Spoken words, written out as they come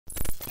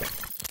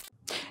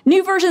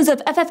New versions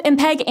of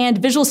FFmpeg and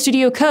Visual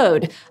Studio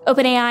Code.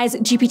 OpenAI's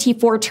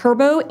GPT-4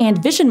 Turbo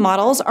and Vision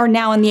models are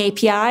now in the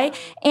API,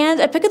 and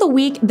a pick of the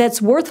week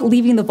that's worth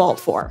leaving the vault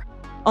for.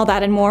 All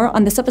that and more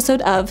on this episode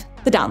of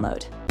The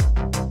Download.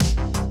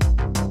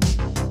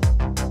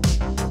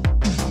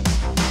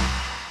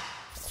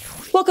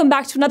 Welcome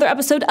back to another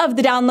episode of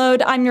The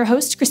Download. I'm your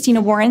host,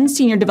 Christina Warren,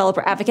 Senior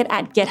Developer Advocate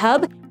at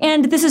GitHub,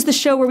 and this is the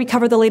show where we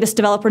cover the latest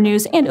developer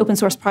news and open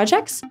source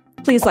projects.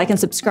 Please like and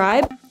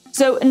subscribe.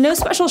 So no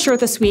special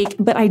shirt this week,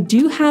 but I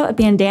do have a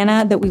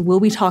bandana that we will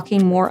be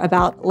talking more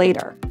about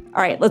later.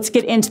 All right, let's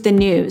get into the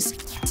news.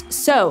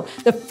 So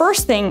the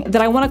first thing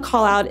that I want to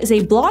call out is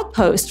a blog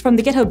post from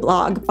the GitHub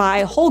blog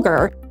by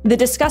Holger that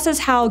discusses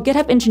how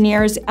GitHub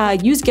engineers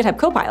use GitHub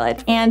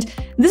Copilot. And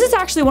this is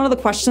actually one of the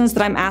questions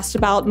that I'm asked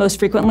about most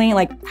frequently,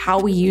 like how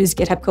we use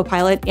GitHub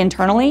Copilot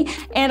internally.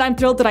 And I'm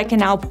thrilled that I can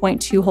now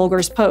point to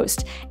Holger's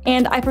post.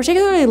 And I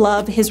particularly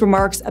love his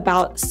remarks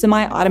about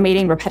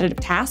semi-automating repetitive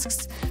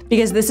tasks,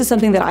 because this is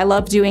something that I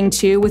love doing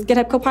too with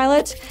GitHub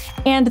Copilot.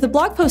 And the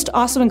blog post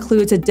also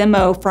includes a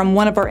demo from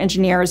one of our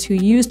engineers who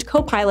used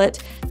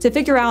Copilot to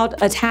figure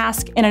out a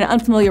task in an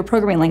unfamiliar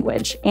programming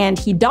language. And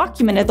he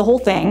documented the whole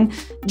thing.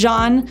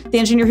 John, the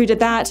engineer who did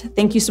that,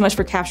 thank you so much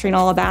for capturing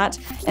all of that.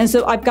 And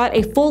so I've got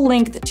a full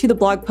link to the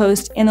blog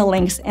post in the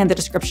links and the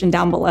description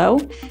down below.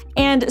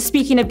 And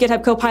speaking of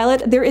GitHub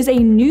Copilot, there is a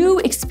new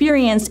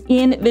experience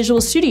in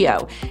Visual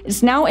Studio.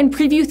 It's now in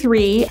Preview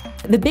 3.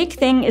 The big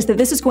thing is that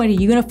this is going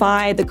to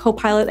unify the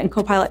Copilot and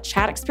Copilot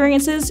chat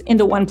experiences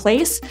into one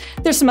place.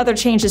 There's some other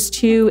changes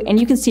too, and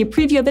you can see a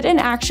preview of it in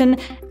action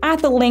at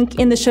the link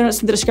in the show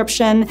notes in the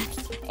description.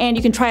 And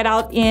you can try it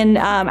out in,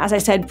 as I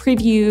said,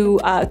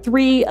 Preview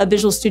 3 of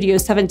Visual Studio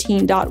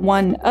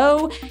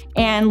 17.10.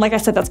 And like I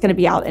said, that's going to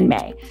be out in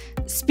May.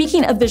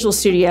 Speaking of Visual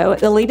Studio,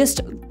 the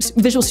latest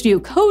Visual Studio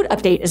Code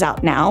update is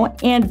out now.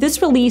 And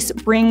this release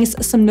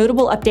brings some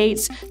notable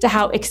updates to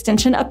how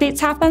extension updates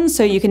happen.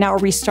 So you can now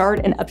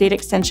restart and update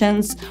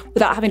extensions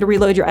without having to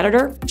reload your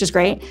editor, which is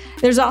great.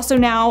 There's also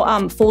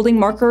now folding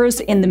markers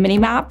in the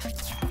minimap.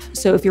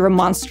 So if you're a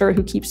monster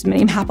who keeps the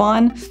minimap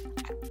on,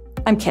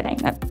 I'm kidding,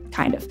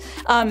 kind of.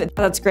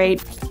 That's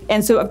great.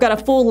 And so I've got a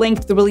full link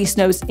to the release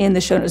notes in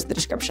the show notes in the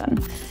description.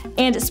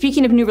 And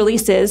speaking of new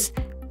releases,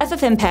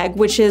 FFmpeg,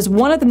 which is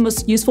one of the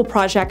most useful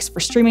projects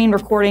for streaming,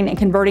 recording, and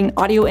converting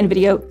audio and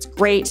video. It's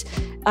great.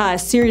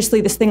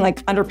 Seriously, this thing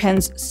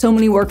underpins so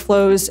many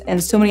workflows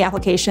and so many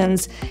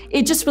applications.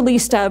 It just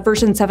released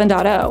version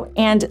 7.0.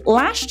 And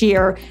last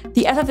year,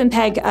 the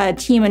FFmpeg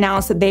team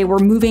announced that they were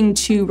moving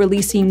to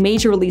releasing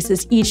major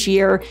releases each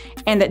year,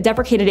 and that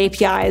deprecated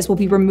APIs will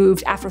be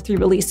removed after 3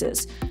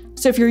 releases.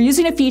 So if you're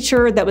using a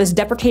feature that was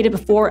deprecated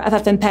before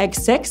FFmpeg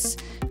 6,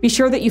 be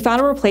sure that you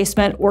found a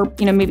replacement, or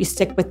maybe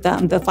stick with the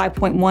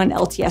 5.1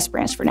 LTS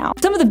branch for now.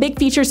 Some of the big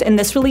features in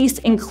this release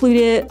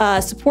included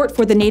support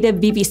for the native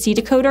VVC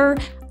decoder,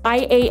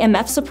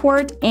 IAMF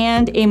support,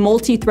 and a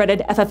multi-threaded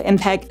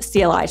FFmpeg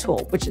CLI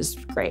tool, which is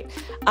great.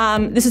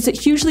 This is a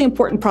hugely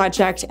important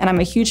project, and I'm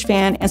a huge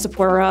fan and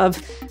supporter of,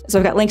 so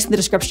I've got links in the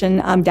description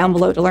down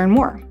below to learn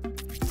more.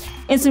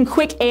 In some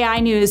quick AI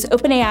news,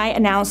 OpenAI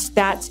announced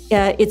that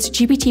its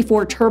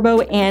GPT-4 Turbo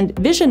and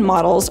Vision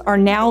models are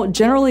now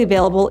generally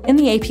available in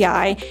the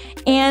API,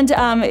 and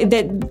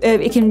that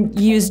it can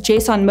use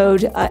JSON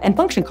mode and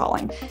function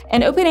calling.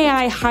 And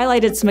OpenAI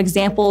highlighted some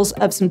examples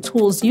of some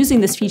tools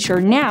using this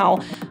feature now,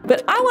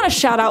 but I want to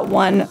shout out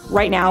one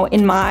right now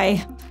in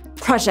my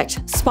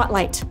project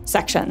spotlight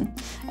section.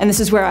 And this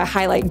is where I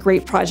highlight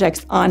great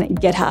projects on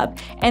GitHub.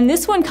 And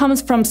this one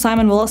comes from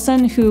Simon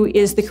Willison, who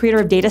is the creator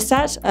of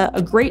Datasette, a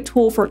great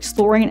tool for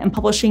exploring and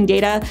publishing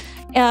data.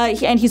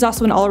 And he's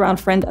also an all-around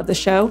friend of the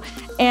show.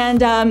 And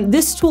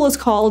this tool is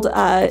called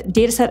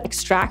Datasette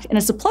Extract, and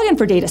it's a plugin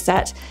for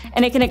Datasette.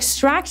 And it can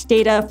extract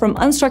data from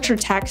unstructured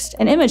text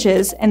and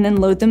images and then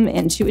load them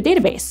into a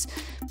database.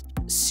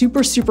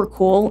 Super, super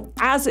cool,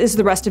 as is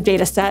the rest of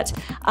Datasette.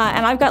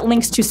 And I've got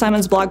links to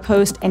Simon's blog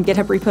post and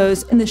GitHub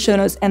repos in the show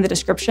notes and the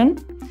description.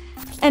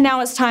 And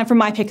now it's time for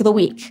my pick of the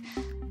week.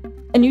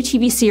 A new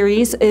TV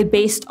series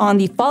based on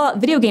the Fallout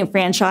video game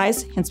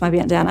franchise, hence my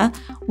bandana,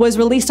 was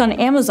released on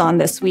Amazon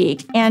this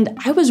week. And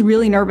I was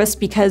really nervous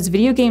because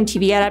video game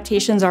TV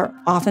adaptations are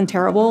often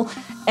terrible.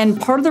 And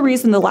part of the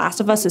reason The Last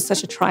of Us is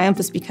such a triumph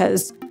is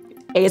because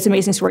it's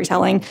amazing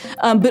storytelling,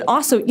 but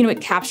also,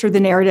 it captured the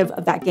narrative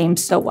of that game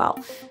so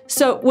well.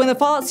 So when the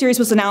Fallout series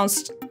was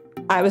announced,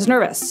 I was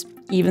nervous,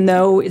 even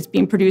though it's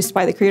being produced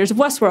by the creators of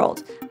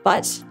Westworld.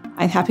 But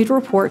I'm happy to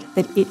report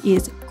that it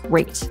is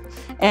great.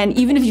 And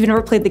even if you've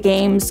never played the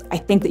games, I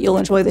think that you'll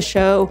enjoy the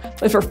show.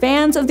 But for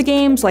fans of the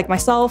games like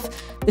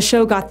myself, the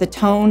show got the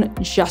tone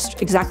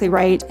just exactly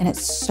right, and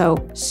it's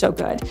so, so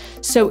good.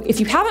 So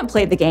if you haven't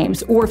played the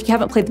games, or if you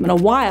haven't played them in a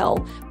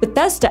while,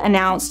 Bethesda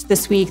announced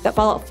this week that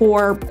Fallout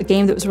 4, a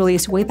game that was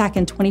released way back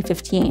in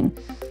 2015,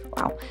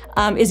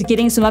 is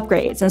getting some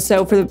upgrades. And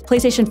so for the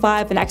PlayStation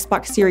 5 and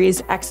Xbox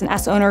Series X and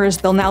S owners,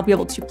 they'll now be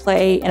able to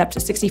play in up to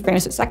 60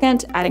 frames per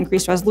second at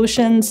increased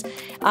resolutions.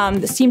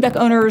 The Steam Deck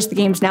owners, the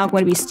game's now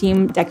going to be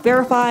Steam Deck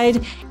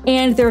verified.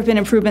 And there have been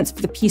improvements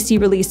for the PC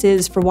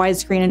releases for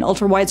widescreen and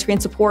ultra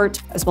widescreen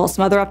support, as well as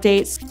some other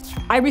updates.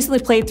 I recently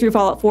played through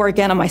Fallout 4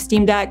 again on my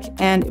Steam Deck,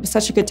 and it was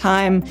such a good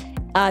time.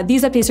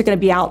 These updates are going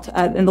to be out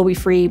and they'll be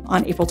free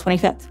on April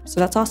 25th. So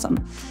that's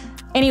awesome.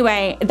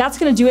 Anyway, that's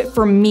going to do it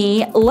for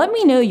me. Let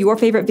me know your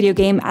favorite video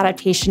game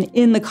adaptation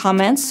in the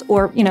comments,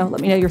 or,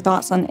 let me know your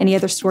thoughts on any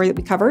other story that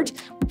we covered.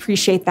 We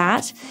appreciate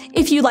that.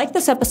 If you like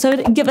this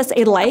episode, give us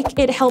a like.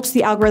 It helps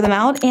the algorithm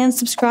out, and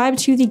subscribe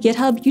to the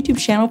GitHub YouTube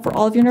channel for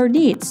all of your nerd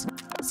needs.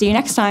 See you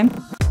next time.